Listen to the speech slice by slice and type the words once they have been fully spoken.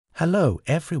Hello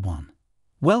everyone.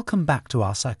 Welcome back to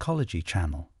our psychology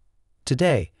channel.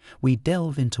 Today, we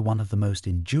delve into one of the most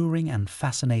enduring and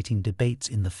fascinating debates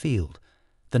in the field,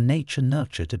 the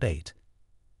nature-nurture debate.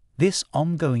 This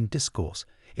ongoing discourse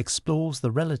explores the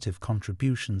relative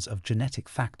contributions of genetic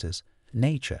factors,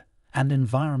 nature, and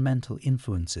environmental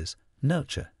influences,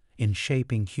 nurture, in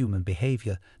shaping human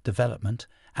behavior, development,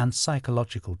 and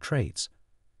psychological traits.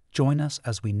 Join us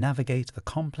as we navigate the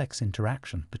complex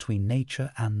interaction between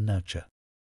nature and nurture.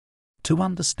 To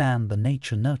understand the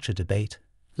nature-nurture debate,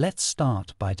 let's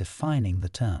start by defining the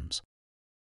terms.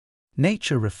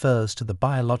 Nature refers to the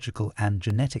biological and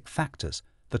genetic factors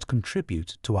that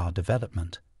contribute to our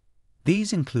development.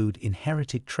 These include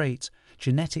inherited traits,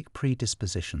 genetic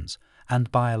predispositions,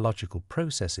 and biological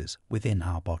processes within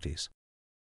our bodies.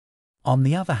 On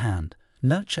the other hand,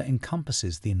 nurture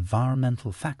encompasses the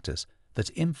environmental factors that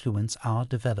influence our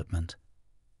development.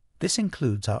 This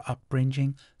includes our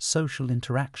upbringing, social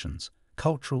interactions,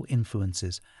 cultural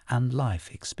influences, and life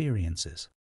experiences.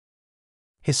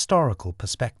 Historical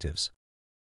perspectives.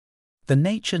 The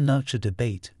nature-nurture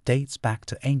debate dates back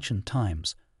to ancient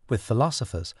times, with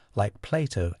philosophers like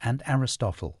Plato and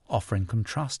Aristotle offering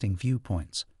contrasting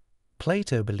viewpoints.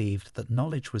 Plato believed that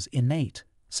knowledge was innate,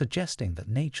 suggesting that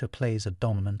nature plays a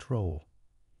dominant role.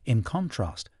 In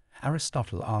contrast,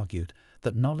 Aristotle argued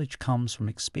that knowledge comes from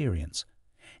experience,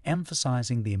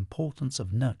 emphasizing the importance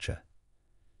of nurture.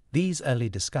 These early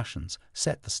discussions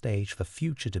set the stage for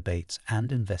future debates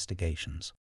and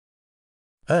investigations.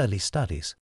 Early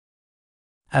studies.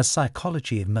 As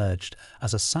psychology emerged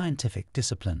as a scientific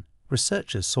discipline,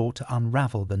 researchers sought to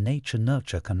unravel the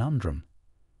nature-nurture conundrum.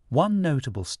 One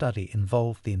notable study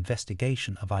involved the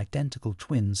investigation of identical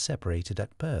twins separated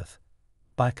at birth.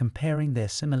 By comparing their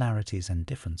similarities and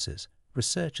differences,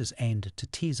 researchers aimed to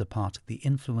tease apart the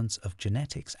influence of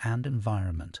genetics and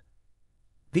environment.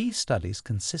 These studies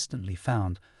consistently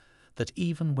found that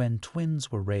even when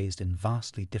twins were raised in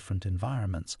vastly different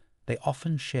environments, they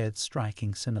often shared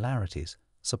striking similarities,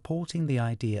 supporting the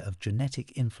idea of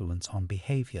genetic influence on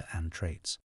behavior and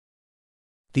traits.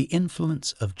 The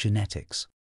influence of genetics.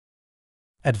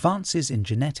 Advances in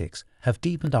genetics have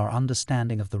deepened our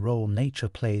understanding of the role nature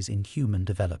plays in human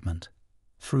development.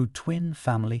 Through twin,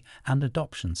 family, and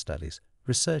adoption studies,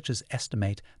 researchers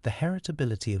estimate the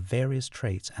heritability of various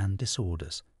traits and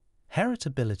disorders.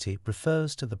 Heritability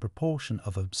refers to the proportion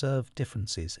of observed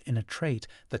differences in a trait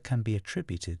that can be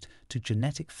attributed to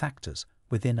genetic factors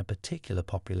within a particular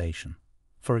population.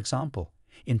 For example,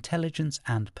 intelligence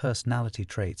and personality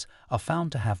traits are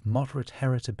found to have moderate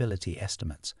heritability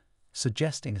estimates,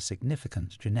 suggesting a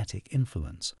significant genetic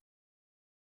influence.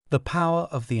 The power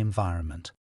of the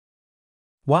environment.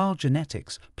 While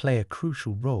genetics play a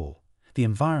crucial role, the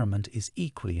environment is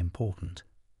equally important.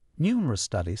 Numerous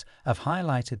studies have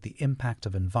highlighted the impact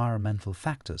of environmental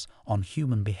factors on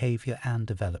human behavior and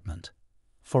development.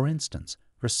 For instance,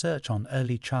 research on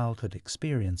early childhood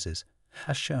experiences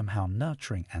has shown how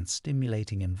nurturing and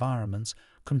stimulating environments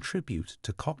contribute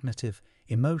to cognitive,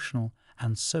 emotional,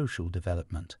 and social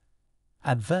development.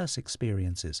 Adverse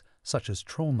experiences, such as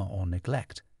trauma or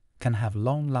neglect, can have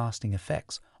long-lasting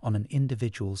effects on an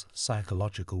individual's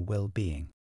psychological well-being.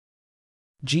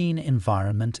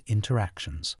 Gene-environment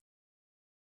interactions.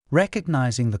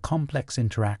 Recognizing the complex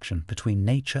interaction between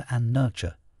nature and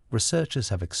nurture, researchers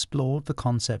have explored the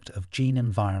concept of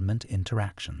gene-environment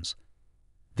interactions.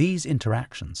 These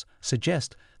interactions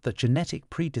suggest that genetic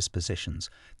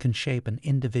predispositions can shape an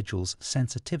individual's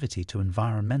sensitivity to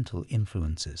environmental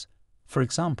influences. For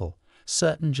example,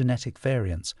 certain genetic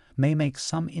variants may make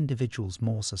some individuals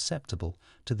more susceptible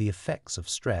to the effects of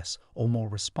stress or more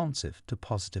responsive to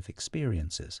positive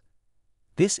experiences.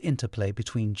 This interplay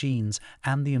between genes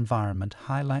and the environment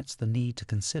highlights the need to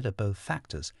consider both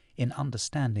factors in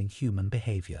understanding human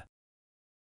behavior.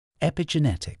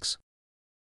 Epigenetics.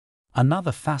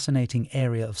 Another fascinating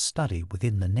area of study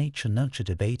within the nature-nurture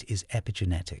debate is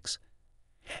epigenetics.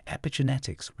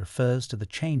 Epigenetics refers to the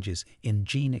changes in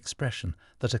gene expression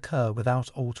that occur without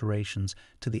alterations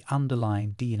to the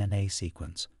underlying DNA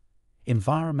sequence.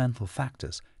 Environmental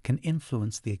factors can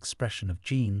influence the expression of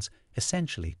genes,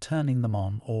 essentially turning them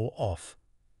on or off.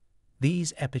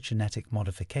 These epigenetic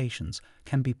modifications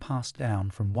can be passed down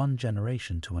from one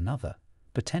generation to another,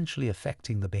 potentially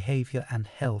affecting the behavior and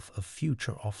health of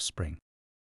future offspring.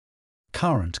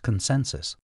 Current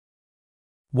consensus.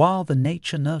 While the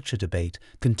nature-nurture debate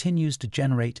continues to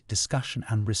generate discussion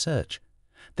and research,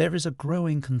 there is a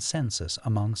growing consensus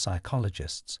among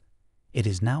psychologists. It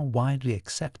is now widely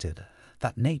accepted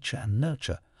that nature and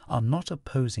nurture are not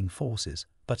opposing forces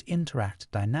but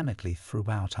interact dynamically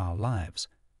throughout our lives.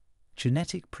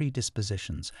 Genetic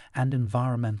predispositions and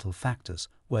environmental factors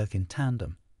work in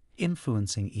tandem,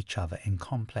 influencing each other in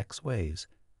complex ways.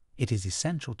 It is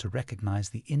essential to recognize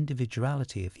the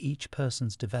individuality of each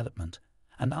person's development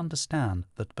and understand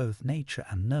that both nature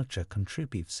and nurture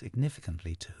contribute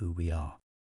significantly to who we are.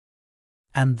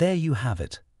 And there you have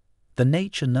it. The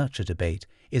nature-nurture debate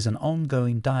is an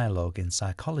ongoing dialogue in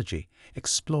psychology,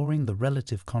 exploring the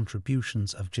relative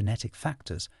contributions of genetic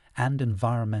factors and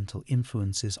environmental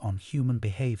influences on human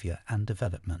behavior and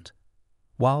development.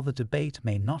 While the debate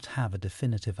may not have a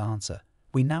definitive answer,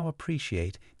 we now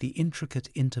appreciate the intricate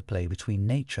interplay between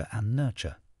nature and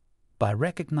nurture. By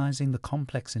recognizing the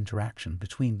complex interaction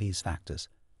between these factors,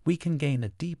 we can gain a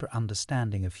deeper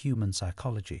understanding of human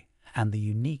psychology and the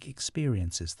unique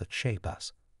experiences that shape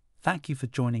us. Thank you for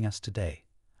joining us today,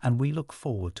 and we look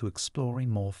forward to exploring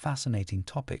more fascinating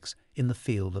topics in the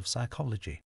field of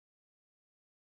psychology.